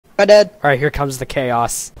I dead. Alright, here comes the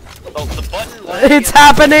chaos. Oh, the button. It's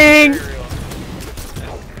happening!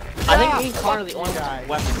 I think me and Connor are the only guys with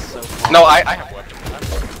weapons so far. No, I have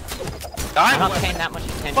weapons. I'm not paying that much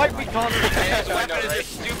attention. Fight me, Connor. His weapon is a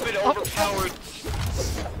stupid, overpowered.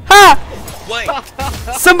 Ha! Wait,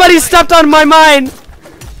 Somebody stepped on my mine!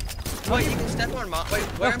 wait, you can step on my. Wait,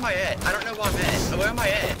 where am I at? I don't know where I'm at. Where am I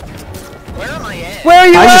at? Where am I at? Where are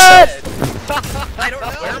you at? I don't know.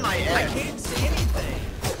 Where am I at? I can't see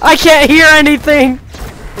anything. I can't hear anything!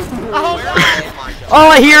 Oh, where am I at? All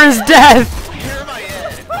I hear is death! Where am I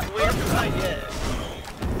at? Where am I at?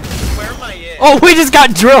 Where am I at? Oh, we just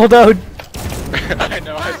got drilled out! I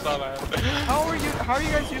know, I saw that. How are you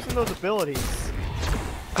guys using those abilities?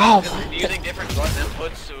 Oh, Using different button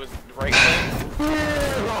inputs to his right thing.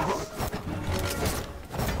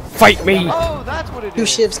 fight me! Oh, that's what it Two is.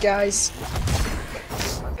 shivs, guys.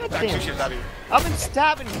 God Back damn two it. shifts out of you. I've been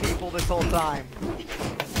stabbing people this whole time.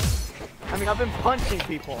 I mean, I've been punching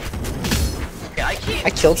people. Yeah, I can't. I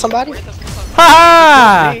killed somebody?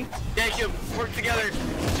 Ha! Yeah, you work together.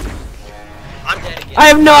 I'm dead again. I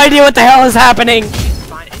have no idea what the hell is happening!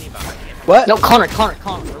 Find anybody. What? No, Connor,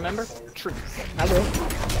 remember? Truth. I will.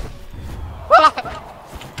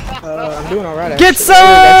 I'm doing alright. Get actually. some!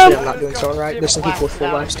 Actually, I'm not doing so alright. There's some people with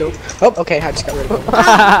full life still. Oh, okay, I just got rid of them.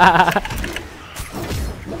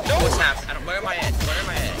 No, what's happening? Where am I at? Where am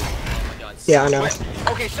I at? Oh my god. Yeah, I know.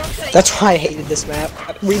 Okay, so I'm saying. That's why I hated this map.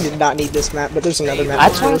 We did not need this map, but there's another map.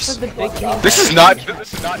 That's why I worse. said the big game. This is not an 8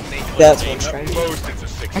 That's game. what's At strange. most, it's a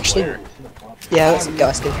 6 Actually, player. yeah, that's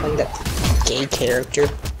Dustin playing that gay character.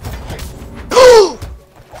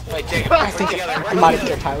 Wait, Jacob, I work think together. I might have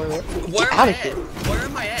killed Tyler. Where Get am out I of here. at? Where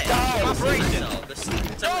am I at? Cooperation.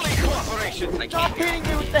 It's only cooperation. I Stop can't. hitting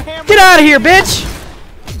me with the hammer. Get out of here, bitch!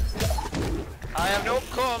 I have no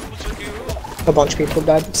problems with you. A bunch of people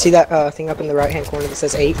died. See that thing up in the right hand corner that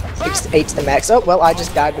says 8? 8's the max. Oh, well, I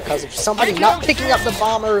just died because of somebody not picking up the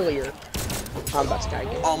bomb earlier. I'm about to die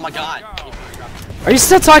again. Oh my god. Are you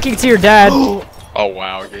still talking to your dad? Oh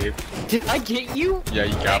wow, Gabe. Did I get you? Yeah,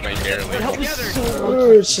 you got me barely. That was so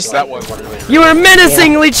Oh, it's just That was really. You were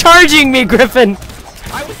menacingly charging me, Griffin!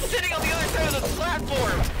 I was sitting on the other side of the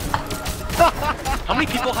platform. How many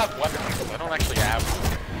people have weapons? I don't actually have.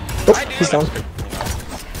 Oh, he's down.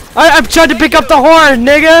 I'm trying to pick up the horn,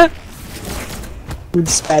 nigga! Ooh,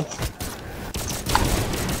 this is bad.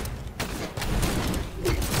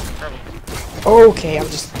 Okay, I'm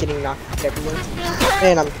just getting knocked everywhere.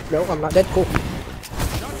 And I'm not dead. Cool.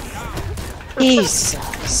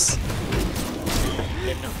 Jesus.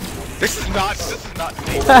 This is not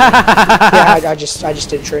safe. Yeah, I just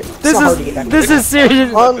did a trick. It's not hard to get back. This is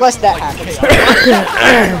serious. Unless that happens.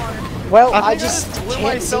 Well, I just blew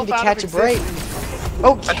can't seem myself to out of catch a break.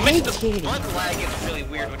 Okay, Admit the kitty. button lag is really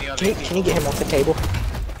weird when you have Can you get him off the table?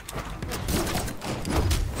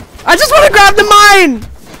 I just want to grab the mine!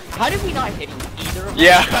 How did we not hit either of us?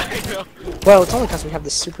 Yeah, I know. Well, it's only because we have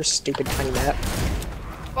this super stupid tiny map.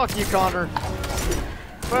 Fuck you, Connor.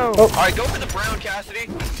 Boom. Oh. Alright, go for the brown, Cassidy.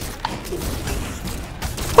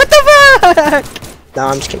 What the fuck? No,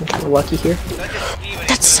 I'm just getting kind of lucky here. That's just Steven.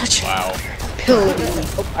 That's such a Wow. pill.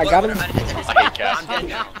 Oh, I got him. I hate Cass. I'm dead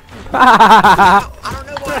now. I don't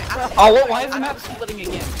know why. Oh, why is the map splitting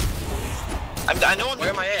again? I know. Where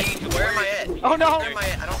am I at? Where am I at? Oh no. Where am I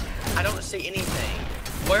at? I don't see anything.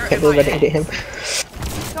 Where Can't am I believe I didn't hit at?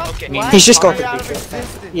 him. Okay. He's just going for Out of the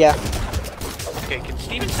existence. Yeah. Okay, can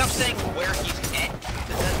Steven stop saying where he's at?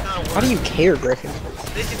 That's not a word. Why do you care, Griffin?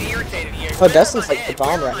 This is irritating here. Oh, Dustin's like the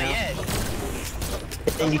bomb right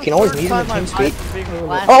now. And you can always meet him in team speak.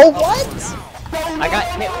 Oh, what? I got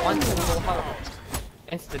hit once in full heart.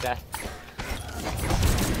 Insta death.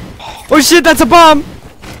 Oh shit, that's a bomb!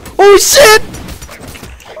 Oh shit!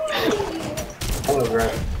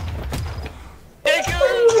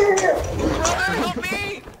 Help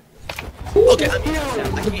me! Okay, I'm here.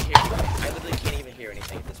 I can't hear you. I literally can't even hear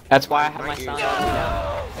anything at this point. That's why I have my sound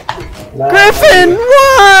on. Griffin,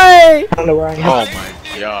 why? I don't know where I am. Oh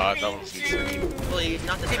my god, that was insane. Please,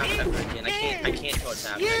 not the sound effect again. I can't tell what's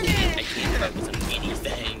happening. I can't focus on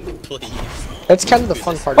anything. Please. That's kind of the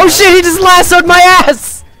fun part. Oh about it. shit, he just lassoed my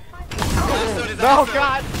ass! No,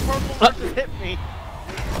 God. Purple just hit me.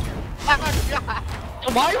 Oh, God.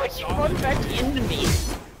 Why would you run back into me?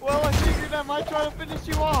 Well, I figured I might try to finish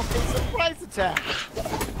you off with a surprise attack.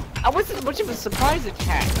 I wasn't much of a surprise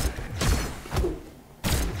attack.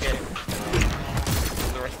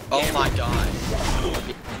 Oh my god.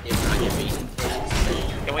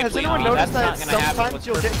 Can we Has please anyone leave? noticed that That's not gonna happen sometimes with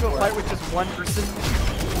you'll get to a Purple fight with just one person?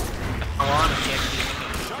 Come on, I can't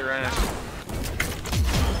see your ass.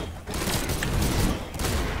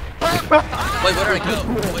 Wait, where did I go?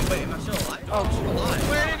 Wait, am I still alive? Oh, I'm still alive.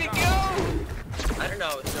 Where did he go? I don't know,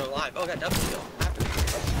 I was still alive. Oh, I got double kill.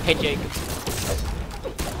 Hey, Jake.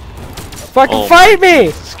 Fucking fight me!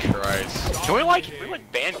 Jesus Christ. Can we like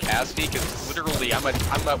ban Cassidy? Because literally I'm a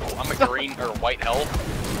green or white health,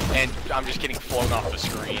 and I'm just getting flown off the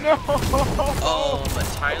screen. No. Oh, but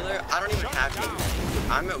Tyler, I don't even have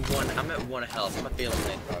anything. I'm at one health. I'm a feeling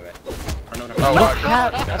thing of it. I don't know Oh, what wow.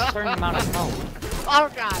 Have a certain amount of health. Oh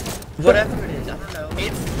god. whatever it is, I don't know.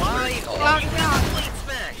 It's live! Oh, Oh, you got Blade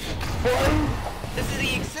Smash! This is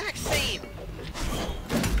the exact same!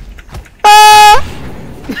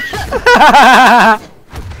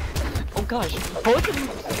 Oh gosh. Both of them.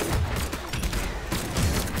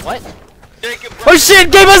 What? Jacob, Oh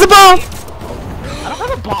shit, Gabe has a bomb! I don't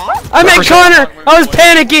have a bomb? I meant Connor! I was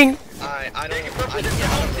panicking! I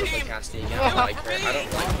don't play Cassidy again. I don't like her. I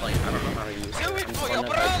don't like playing. I don't know how to use her. Do it I'm for fun your if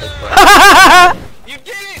brother! I You did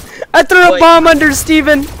it! I threw a Wait. bomb under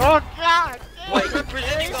Steven! Oh god. play. Wait,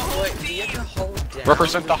 Representing the whole wait, do you have to hold down?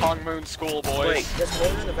 Represent the Hong Moon School, boys. Wait, just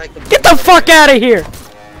hold on the back of the Get the fuck out of here!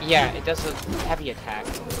 Yeah, it does a heavy attack.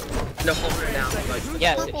 No, hold it down. Like,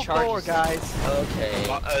 Yes, it Purple charges. floor, guys. okay.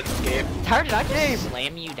 Gabe. Tyler, did I just Gabe.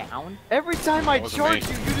 slam you down? Every time I Wasn't charge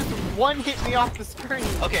me. you, you just one hit me off the screen.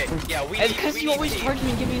 Okay, yeah, we And need- because we you need always team. charge me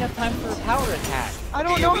and give me enough time for a power attack. I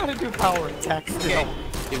don't Okay, know we- how to do power attacks still. Okay.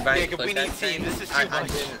 Jacob, we need team. This is too much.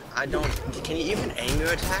 I don't. Can you even aim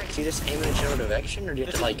your attacks? You just aim in a general direction, or do you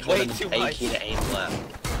have to like hold Way an too A much. key to aim left?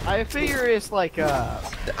 I figure it's like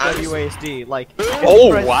WASD. Like if you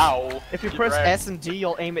Oh, press- wow. If you You press bragged. S and D,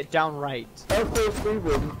 you'll aim it down right.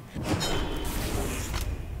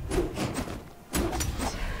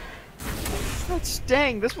 That's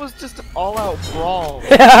dang, this was just an all-out brawl.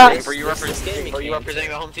 Yeah. Were you representing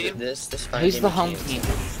the home team? This fight Who's game the became home team?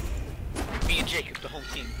 Me and Jacob, the home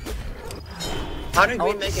team. How did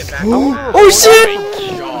Green make it back? Oh, in the map? oh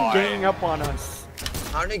shit! Ganging up on us.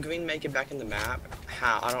 How did Green make it back in the map?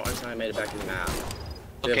 How? I don't understand how he made it back in the map.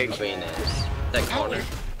 Okay, Whoever Green is. That corner.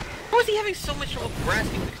 How is he having so much trouble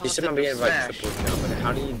grasping the You concept said I'm of being like Smash? triple kill, but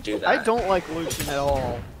how do you do that? I don't like Lucian at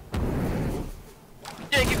all.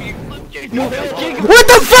 Jacob, you... Jacob, What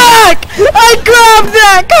the fuck? I grabbed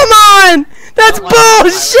that! Come on! That's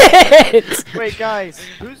bullshit! Wait, guys,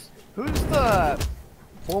 who's the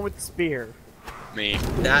one with the spear? Me.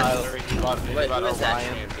 That's... Tyler, Wait, about who is that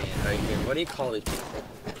Orion. champion right here? What do you call these people?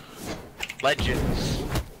 Legends.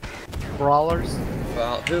 Brawlers?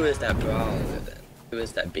 Well, who is that brawler then? Who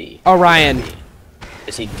is that B? Orion.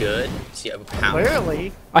 Is he good? Is he overpowered?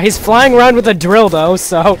 Clearly. He's flying around with a drill though,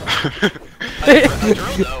 so... he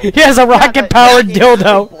has a rocket-powered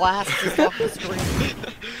dildo. Blasts off the screen.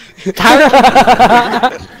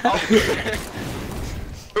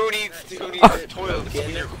 Who needs toilets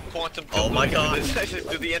in your quantum Oh my god.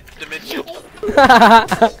 to the nth dimension?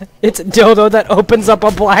 It's a dildo that opens up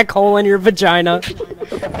a black hole in your vagina. It's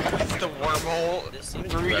the wormhole. This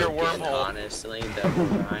seems Through your broken, wormhole. honestly, the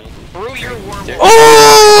Orion. Through your wormhole.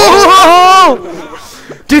 Oh!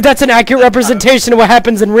 Dude, that's an accurate representation of what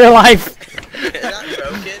happens in real life. Is that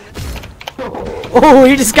broken? Oh,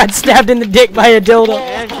 he just got stabbed in the dick by a dildo.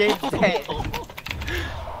 And Gabe's dead. Oh,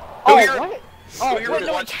 what? Oh, wait, wait, no,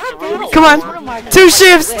 no, tap Come on, two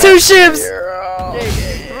shifts, two shifts.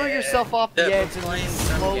 Gabe, throw yourself off the Yeah, edge we're and playing then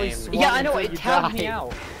some slowly game. swung Yeah, I know, until it you tabbed me died.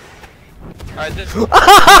 out. Alright, this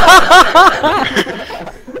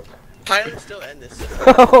Pilot still end this.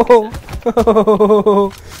 Oh.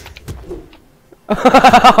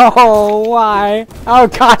 Oh, why? Oh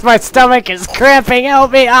god, my stomach is cramping.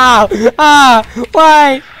 Help me!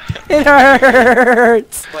 Why? It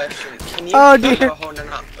hurts. Question: Can you Oh, dear. hold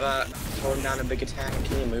down a big attack?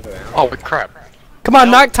 Can you move around? Oh, crap. Come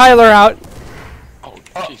on, knock Tyler out. Oh,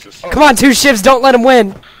 Jesus. Come on, two shifts. Don't let him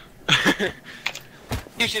win.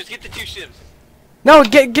 2 shivs, get the 2 shivs. No,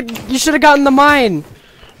 get. You should have gotten the mine.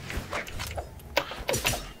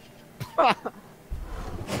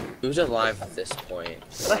 Who's alive at this point?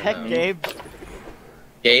 What the heck, Gabe?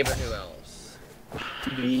 Gabe or who else?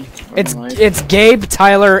 It's Gabe,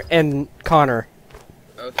 Tyler, and Connor.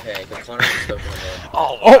 Okay, the Connor is spoken of.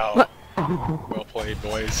 Oh, wow. Well played,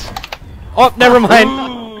 boys. Oh, never mind.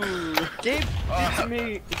 Gabe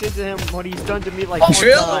did to him what he's done to me like Oh, 4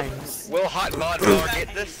 drill? times. Will Hot Mod Power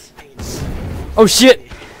get this? Oh shit.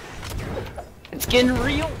 It's getting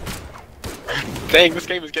real. Dang, this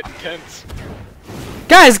game is getting tense.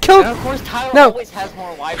 Guys, And kill of course, Tyler No. always has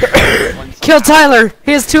more lives than one kill Tyler.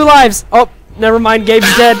 He has 2 lives. Oh, never mind.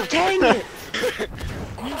 Gabe's dead. Dang it!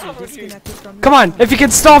 Come on, if you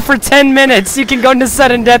can stall for 10 minutes, you can go into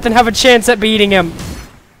sudden death and have a chance at beating him.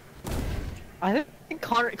 I think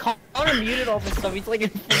Connor muted all this stuff. He's like in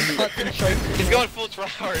full concentration. He's going full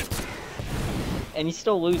tryhard. And he's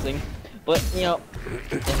still losing. But, you know,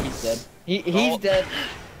 and he's dead. He's dead.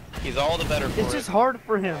 He's all the better for It's it. just hard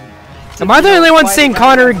for him. Am I the only one seeing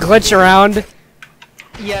Connor glitch around?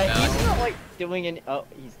 Yeah, he's not like doing any. Oh,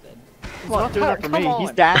 he's dead. He's not doing that for Come me. on.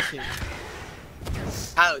 He's dashing.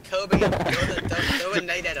 Oh, Kobe, throw a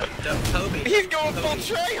nade at him. Kobe. He's going full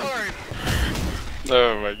tryhard.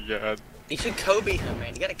 Oh my god. You should Kobe him,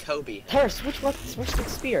 man. You gotta Kobe him. Tara, switch the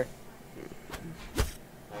spear.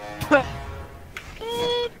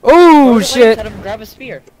 Oh Wait, shit! let him grab a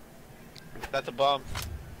spear. That's a bomb.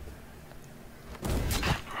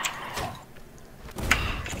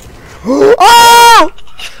 Oh!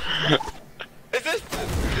 Is this?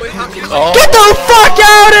 Wait, how can you? Get the fuck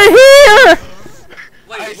out of here!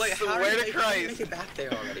 Wait, how swear did to you Christ. make it back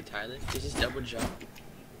there already, Tyler? You just double jump.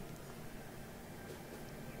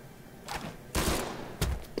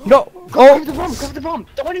 No! Grab the bomb! Grab the bomb!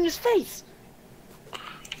 Throw it in his face!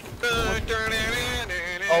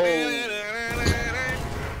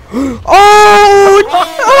 Oh!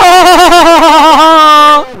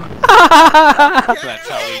 That's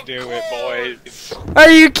how we do it, boys. Are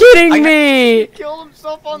you kidding me? Killed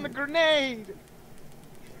himself on the grenade.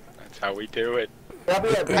 That's how we do it.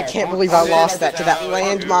 I can't believe I lost that to that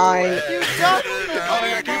landmine. You got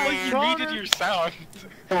I can't believe you muted your sound.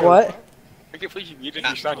 What? I can't believe you muted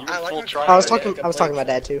your sound. You were I like full how- try. I was talking to my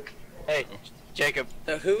dad too. Hey, Jacob.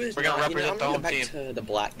 So who is? We're gonna not, represent the I'm home gonna team. go back to the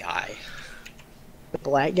black guy. The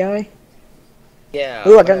black guy? Yeah.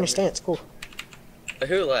 Ooh, I got your stance. Cool.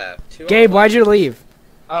 Who left? Who Gabe, why'd you leave?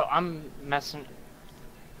 Oh, I'm messing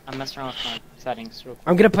around with my settings.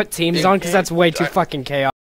 I'm gonna put teams on because that's way too fucking chaotic.